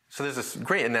So there's this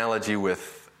great analogy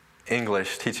with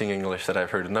English, teaching English, that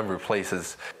I've heard a number of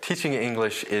places. Teaching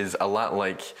English is a lot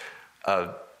like a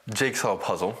jigsaw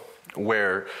puzzle,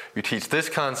 where you teach this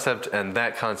concept and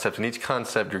that concept, and each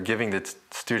concept you're giving the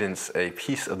students a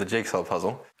piece of the jigsaw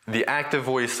puzzle. The active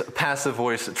voice, passive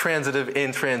voice, transitive,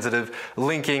 intransitive,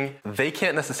 linking, they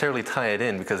can't necessarily tie it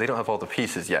in because they don't have all the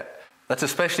pieces yet. That's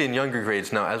especially in younger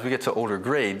grades. Now, as we get to older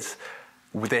grades,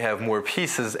 they have more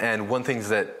pieces, and one thing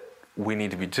that we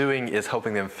need to be doing is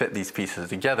helping them fit these pieces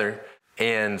together,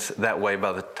 and that way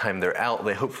by the time they're out,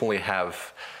 they hopefully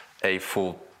have a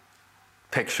full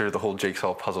picture, the whole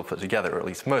jigsaw puzzle put together, or at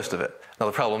least most of it. Now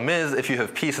the problem is, if you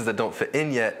have pieces that don't fit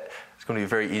in yet, it's going to be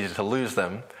very easy to lose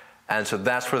them, and so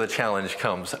that's where the challenge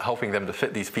comes, helping them to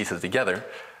fit these pieces together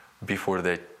before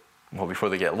they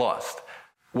get lost.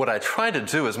 What I try to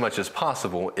do as much as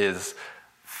possible is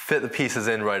fit the pieces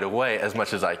in right away as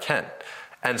much as I can.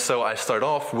 And so I start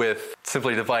off with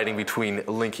simply dividing between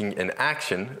linking and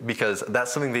action, because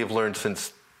that's something they've learned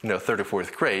since third or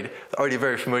fourth grade. They're already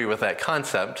very familiar with that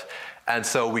concept, and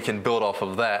so we can build off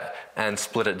of that and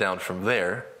split it down from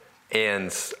there,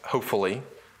 and hopefully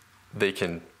they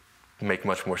can make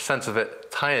much more sense of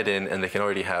it, tie it in, and they can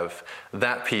already have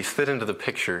that piece fit into the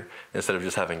picture instead of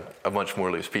just having a bunch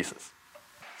more loose pieces.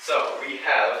 So we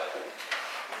have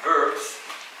verbs,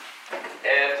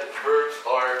 and verbs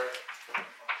are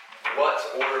what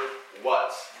or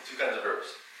what. Two kinds of verbs.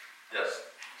 Yes.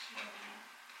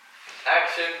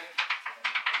 Action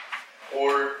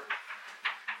or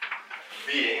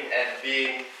being, and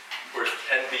being, of course,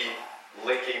 can be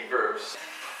linking verbs.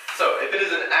 So if it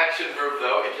is an action verb,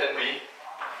 though, it can be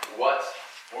what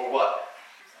or what.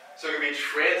 So it can be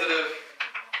transitive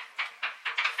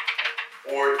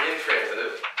or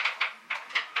intransitive.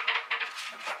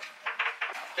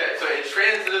 Okay, so a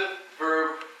transitive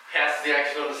verb passes the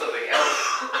action on to something else.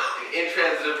 An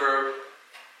intransitive verb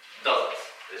doesn't.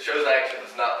 It shows action,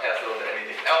 does not pass it on to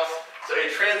anything else. So a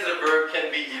transitive verb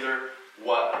can be either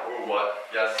what or what.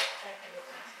 Yes?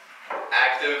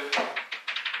 Active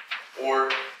or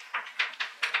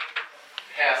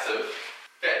passive.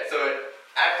 Okay, so an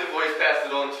active voice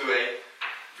passes it on to a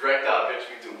direct object, which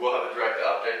means it will have a direct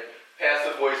object.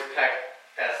 Passive voice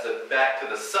passes it back to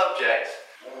the subject.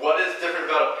 What is different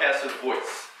about a passive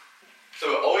voice? So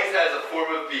it always has a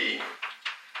form of be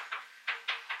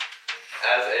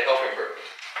as a helping verb.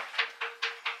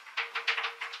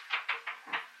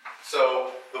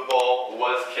 So the ball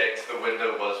was kicked, the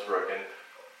window was broken.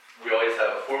 We always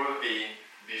have a form of be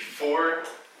before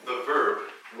the verb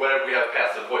whenever we have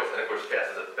passive voice, and of course it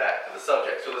passes it back to the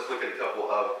subject. So let's look at a couple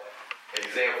of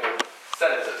example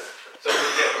sentences. So for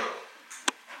example,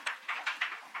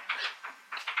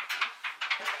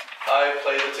 I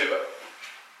play the tuba.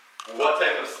 What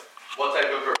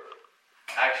type of verb?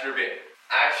 Action or being?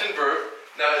 Action verb.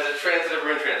 Now is it transitive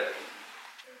or intransitive?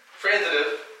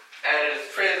 Transitive, and it is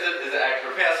transitive. Is it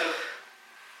active or passive?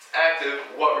 It's active.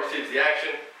 What receives the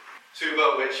action?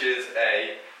 Tuba, which is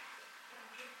a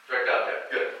direct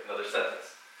object. Good. Another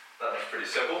sentence. That was pretty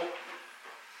simple.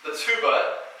 The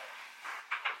tuba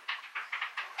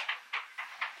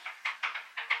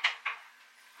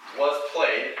was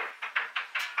played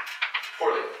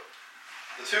poorly.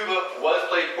 The tuba was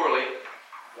played poorly.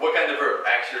 What kind of verb?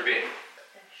 Action or being?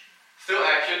 Still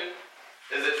action.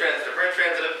 Is it transitive or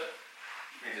intransitive?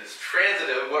 It means it's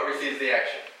transitive. What receives the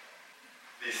action?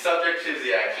 The subject receives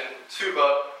the action.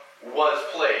 Tuba was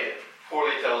played.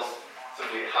 Poorly tells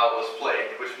simply how it was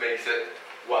played, which makes it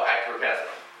what? Active or passive?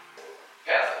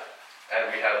 Passive.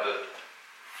 And we have the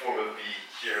form of be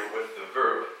here with the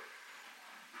verb.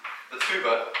 The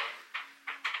tuba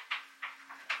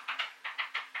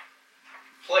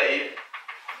played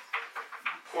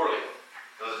poorly.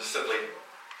 Those just simply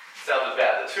sounded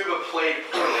bad. The tuba played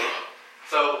poorly.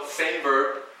 So same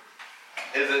verb.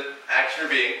 Is it action or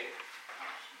being?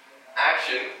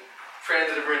 Action.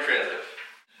 Transitive or intransitive?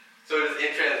 So it is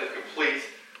intransitive complete.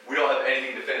 We don't have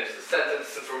anything to finish the sentence.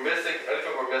 Since we're missing, the only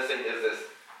thing we're missing is this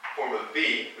form of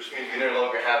be, which means we no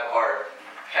longer have our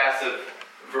passive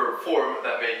verb form.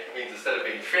 That means instead of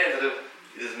being transitive,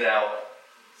 it is now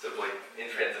simply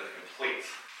intransitive complete.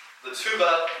 The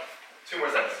tuba, two more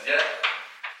sentences, yeah?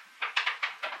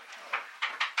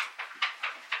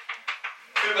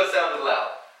 Tuba sounded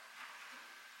loud.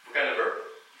 What kind of verb?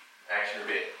 Action or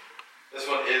being? This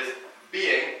one is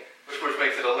being, which of course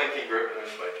makes it a linking verb.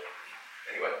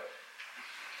 Anyway,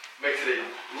 makes it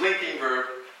a linking verb.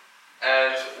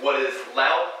 And what is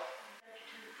loud?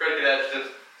 Predicate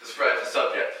adjective describes the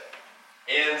subject.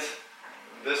 And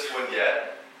this one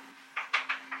yet.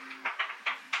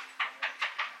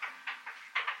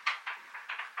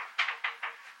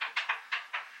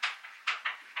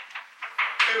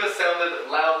 tuba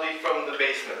sounded loudly from the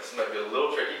basement. This might be a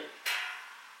little tricky.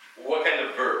 What kind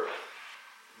of verb?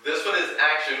 This one is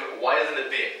action. Why isn't it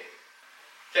being?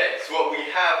 Okay, so what we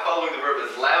have following the verb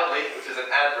is loudly, which is an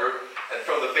adverb, and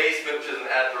from the basement, which is an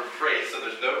adverb phrase, so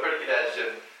there's no predicate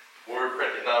adjective or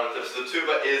predicate nominative. So the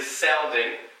tuba is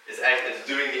sounding, it's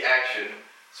doing the action.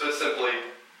 So it's simply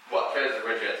what? Transitive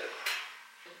or intransitive?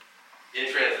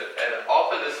 Intransitive. And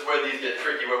often this is where these get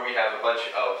tricky, where we have a bunch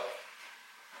of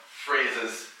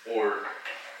phrases or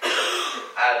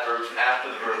adverbs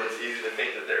after the verb. It's easy to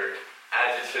think that they're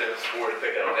adjectives or to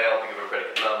pick out a noun, think of a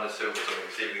predicate nominative, which is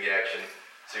receiving the action.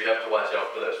 So you have to watch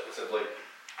out for those. But simply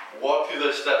walk through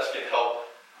those steps can help,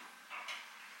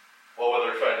 well,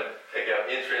 whether we're trying to pick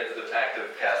out intransitive,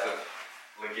 active, passive,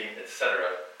 linking, etc.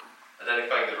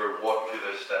 Identifying the verb, walking through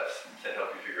those steps can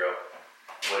help you figure out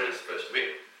what it is supposed to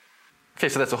be. Okay,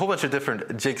 so that's a whole bunch of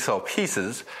different jigsaw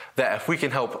pieces that if we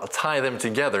can help tie them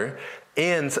together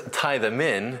and tie them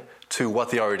in to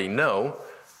what they already know,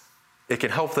 it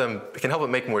can help it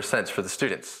make more sense for the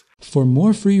students. For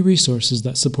more free resources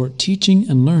that support teaching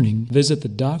and learning, visit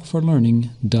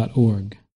thedocforlearning.org.